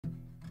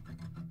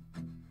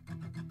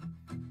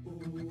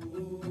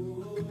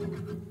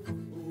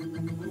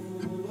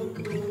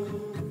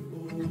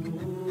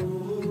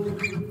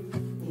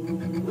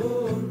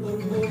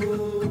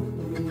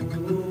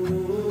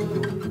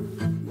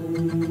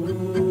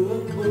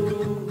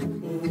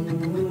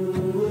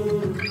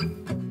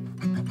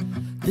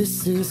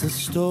This is a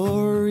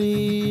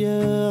story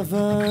of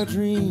a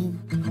dream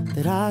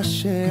that I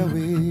share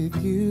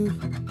with you.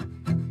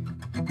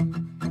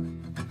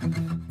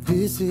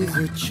 This is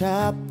a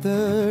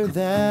chapter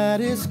that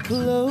is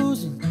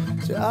closing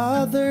to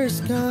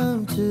others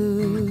come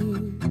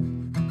to.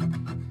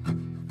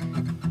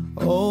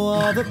 Oh,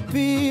 all the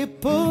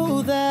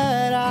people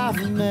that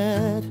I've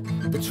met,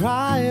 the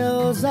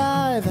trials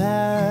I've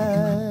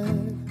had,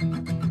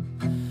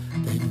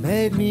 they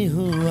made me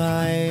who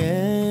I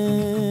am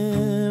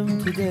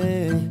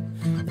today,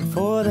 and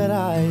for that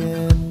I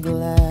am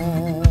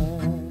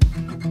glad.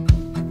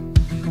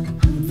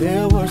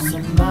 There were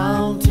some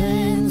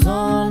mountains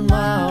on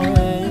my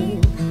way,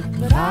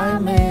 but I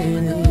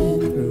made it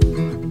through.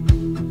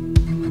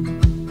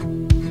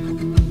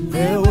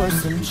 There were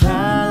some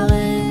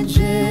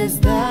challenges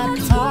that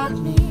taught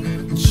me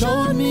and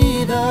showed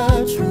me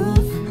the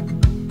truth.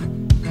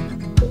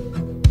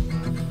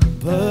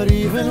 But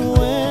even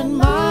when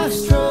my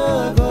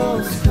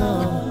struggles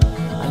come,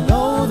 I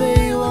know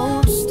they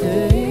won't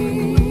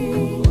stay.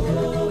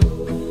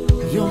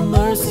 Your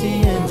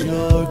mercy and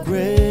your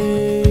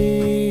greatness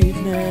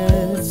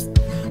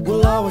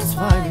will always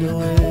find a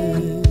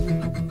way.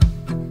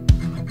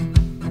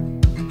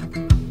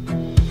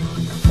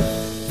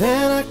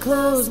 Then I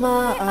close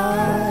my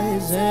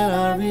eyes and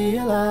I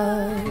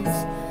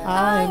realize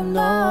I'm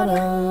not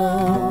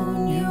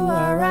alone. You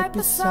are right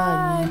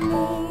beside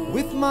me.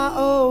 With my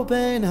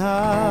open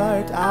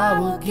heart, I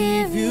will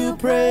give you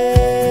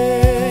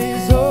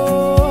praise.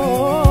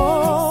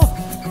 Oh,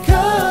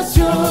 'cause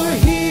you're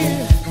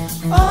here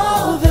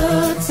all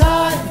the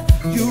time.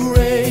 You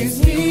raise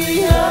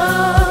me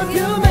up,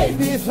 you make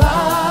me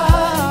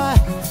fly.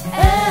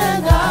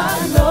 And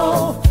I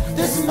know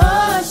there's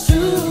much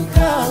to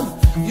come.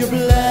 Your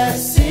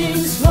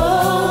blessings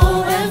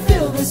flow and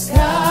fill the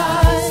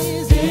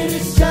skies. It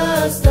is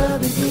just the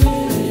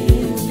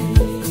beginning.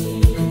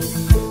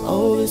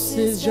 Oh, this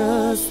is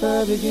just the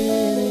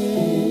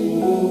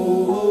beginning.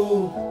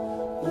 Oh,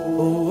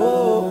 oh,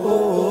 oh, oh,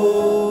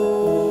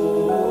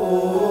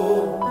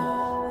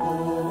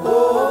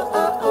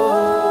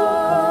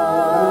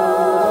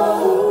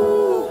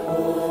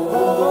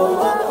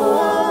 oh,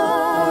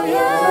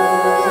 yeah.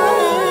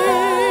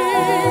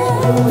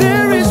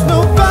 There is no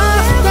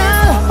past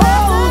that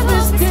holds me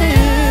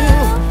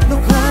still, no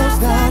clouds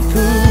that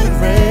could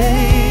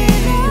rain.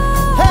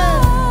 Hey!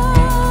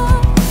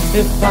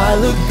 If I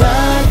look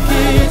back,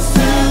 it's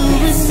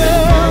to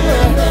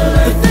remember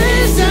the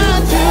things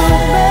that you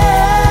made.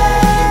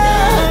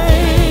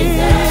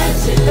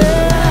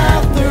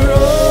 After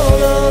all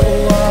the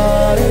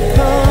water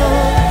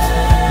comes,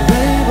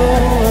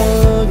 rainbow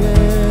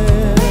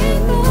again.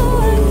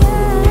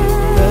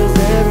 'Cause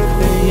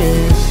everything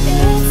is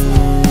new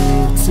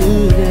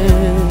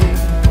today.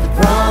 The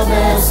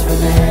promise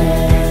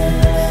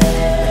remains.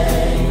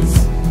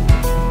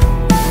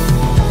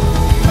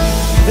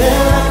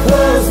 Then I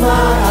close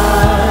my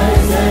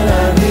eyes and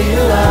I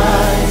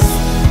realize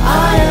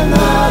I am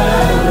not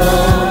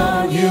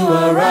alone. You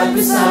are right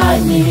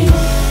beside me.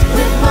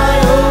 With my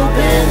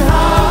open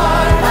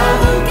heart, I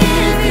will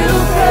give you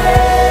praise.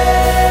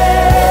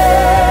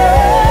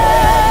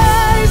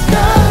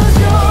 'Cause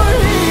you're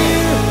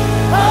here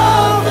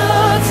all the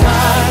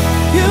time.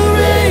 You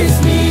raise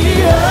me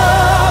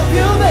up,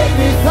 you make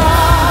me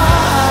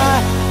fly.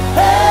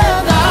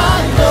 And I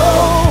know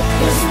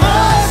there's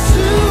much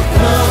to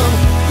come.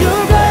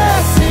 Your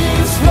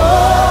blessings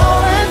flow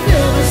and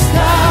fill the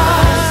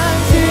skies.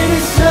 It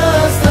is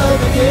just the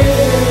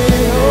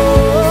beginning.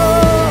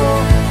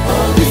 Oh,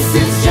 oh, this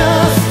is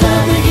just the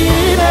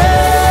beginning.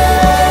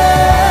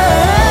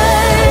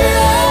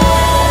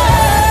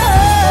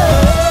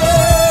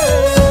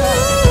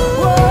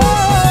 Whoa,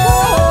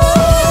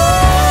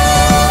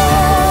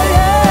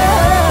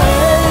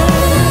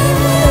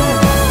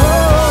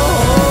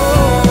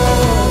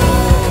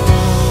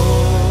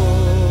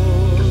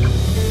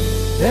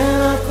 Then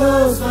I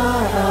close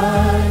my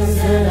eyes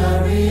and I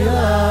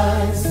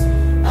realize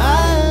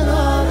I'm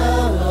not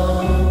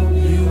alone.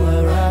 You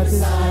are right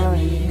beside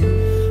me.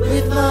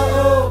 With my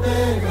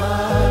open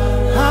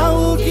heart, I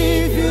will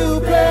give you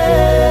praise.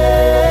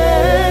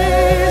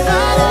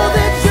 I know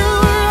that you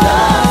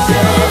are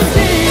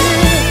here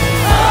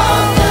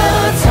all the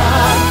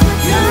time.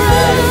 You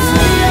raise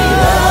me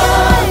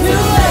up, you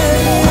make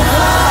me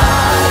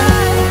high.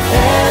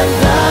 And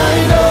I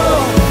know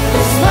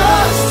there's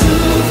much to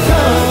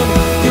come.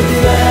 Your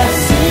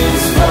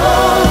blessings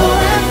flow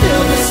and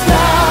fill the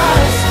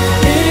skies.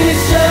 It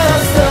is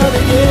just the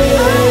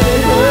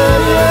beginning. Oh,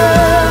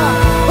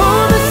 yeah.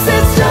 Oh, this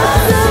is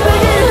just the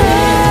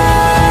beginning.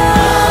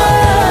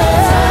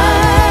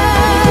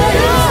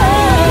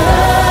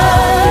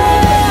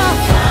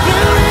 You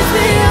raise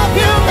me up,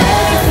 you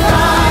make me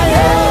fly.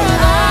 And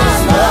I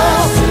know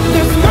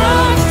there's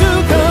much to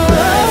come. Your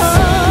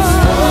blessings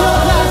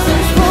flow and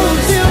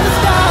fill the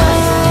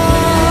skies.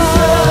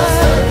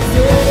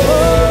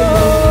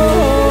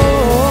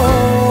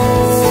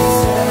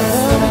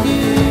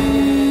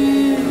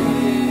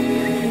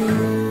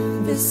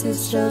 This is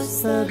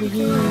just the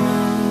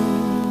beginning.